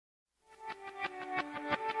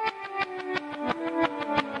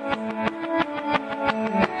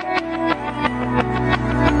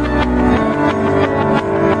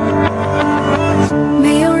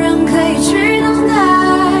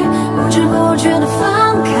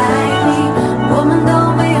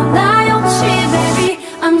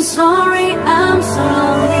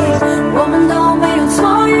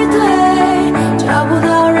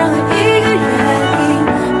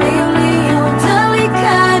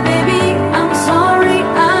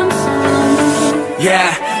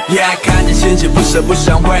Yeah， 看见心情不舍不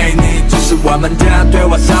想回你，只是我们的对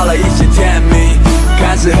话少了一些甜蜜。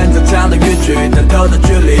看似很正常的语句，但透的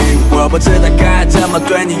距离，我不知道该怎么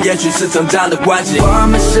对你，也许是成长的关系。我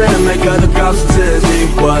们是每个都告诉自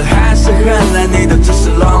己，我还是很爱你的，只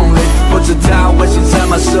是 lonely。不知道微信什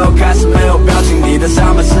么时候开始没有表情，你的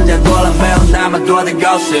上班时间多了，没有那么多的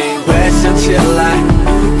高兴。回想起来，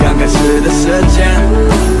刚开始的时间，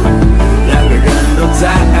两个人都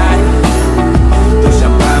在爱，都想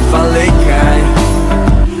办法离开，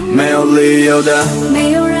没有理由的，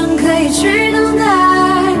没有人可以去等待，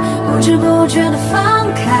不知不觉的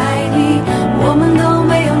放开你，我们都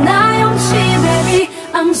没有那勇气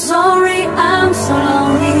 ，baby。I'm sorry, I'm so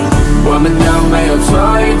lonely。我们都没有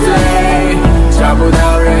错与对，找不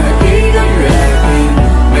到任何一个原因，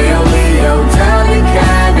没有理由的离开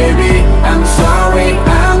 ，baby。I'm sorry,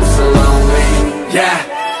 I'm so lonely。Yeah，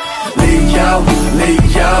 理由，理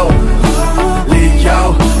由，理由，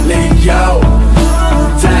理由，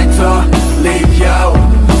太多理由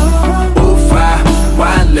无法挽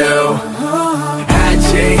留。爱情，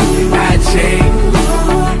爱情，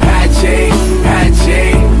爱情，爱情，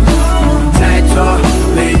太多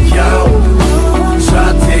理由，说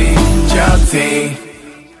停就停。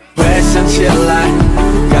回想起来，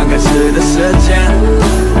刚开始的时间，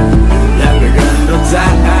两个人都在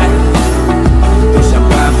爱，都想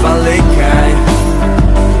办法离开，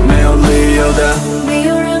没有理由的，没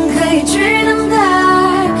有人可以去等待，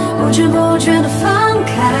不知不觉的放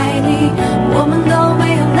开你，我们都没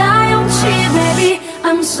有那勇气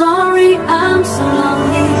 ，baby。I'm sorry, I'm so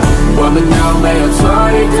lonely。我们都没有错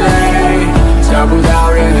与对，找不到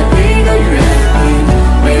任何一个原因，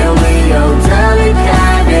没有理由的离开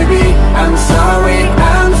 ，baby。I'm sorry,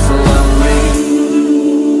 I'm so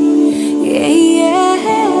lonely。Yeah,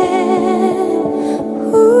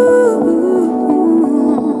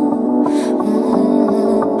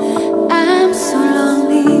 I'm so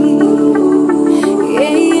lonely.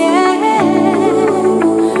 Yeah,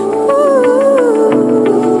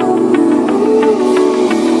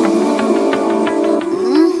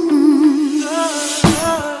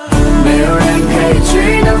 没有人可以去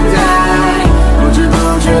等待，不知不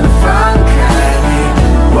觉的放开你，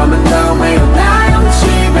我们都没有那勇气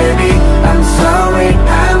 ，baby。I'm sorry,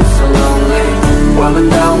 I'm so lonely。我们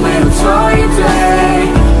都没有错与对，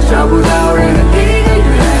找不到任何一个原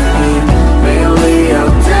因，没有理由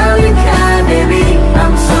的离开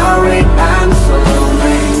 ，baby。I'm sorry, I'm so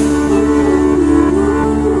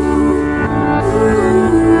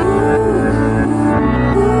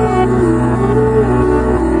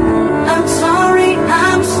lonely。I'm sorry,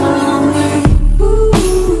 I'm so lonely。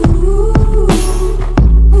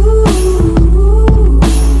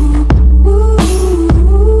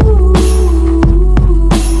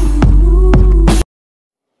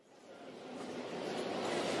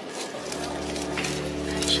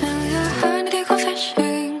想要和你低空飞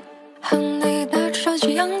行，和你的手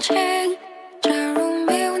机扬起。假如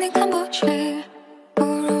没有你看不清，不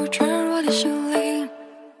如坠入我的心灵。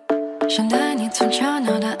想带你从吵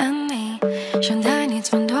闹到安宁，想带你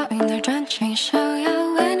从多云的转晴，想要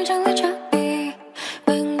为你整理家里，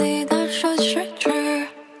为你的手机续句。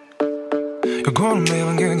又过了每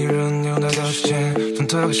晚给你热牛奶的时间，从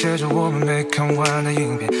特会写着我们没看完的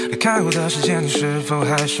影片。离开我的时间，你是否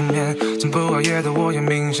还失眠？从不熬夜的我也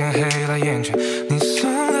明显黑了眼圈。你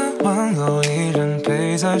送的网络依然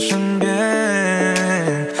陪在身边，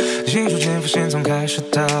细数间浮现从开始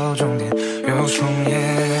到终点又重演。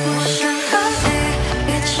我想和你一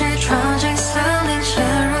起闯进森林，潜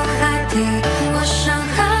入海底。我想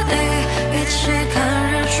和你一起看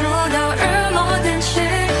日出到日落天晴。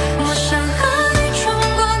我想和你穿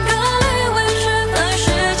过隔离位置和时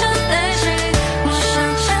间累积。我想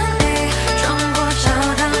牵你穿过教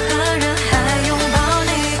堂和人海拥抱你。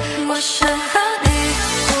我想和你。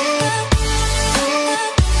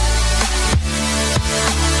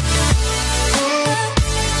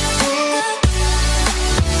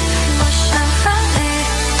我想和你。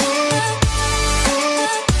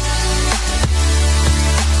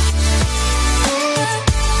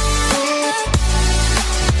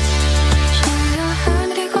想要和你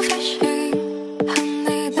低空飞行，和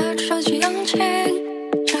你的手机扬起。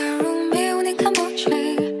假如没有你看不清，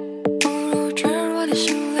不如坠入我的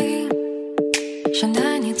心灵。想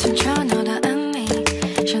带你从吵闹到安宁，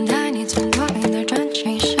想带你从多云的转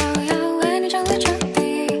晴，想要为你整理家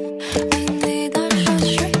里，为你的手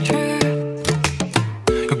机续句。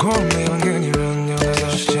又过了每晚给你热牛奶的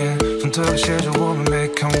时间，从特会写着我们没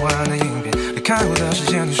看完的影片。离开我的时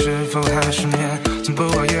间，你是否还失眠？从不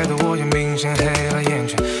熬夜的我也明显黑了眼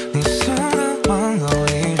圈。你送的网络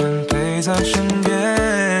依然陪在身边，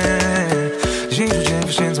细数间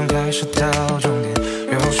浮现从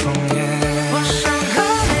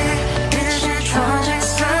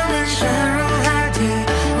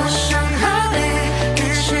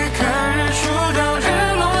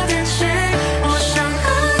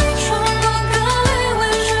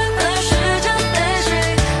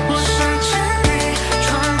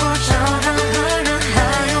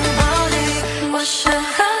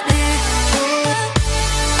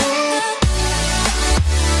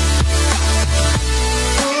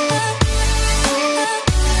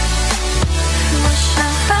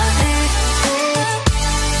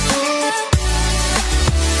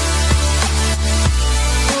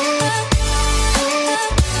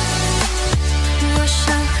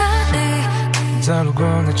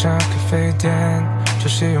家咖啡店，熟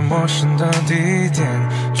悉又陌生的地点，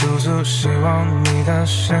驻足希望你的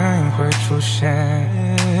身影会出现。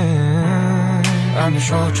还没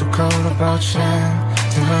说出口的抱歉，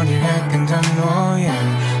曾和你约定的诺言，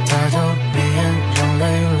抬头闭眼让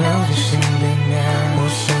泪流进心里面。我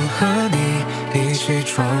想和你一起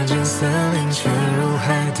闯进森林，潜入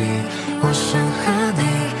海底。我想和你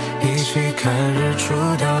一起看日出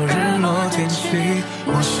到日落天气。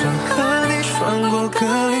我想和你穿过格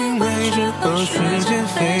林威治和时间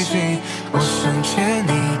飞行。我想牵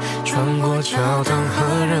你穿过教堂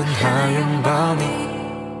和人海拥抱你。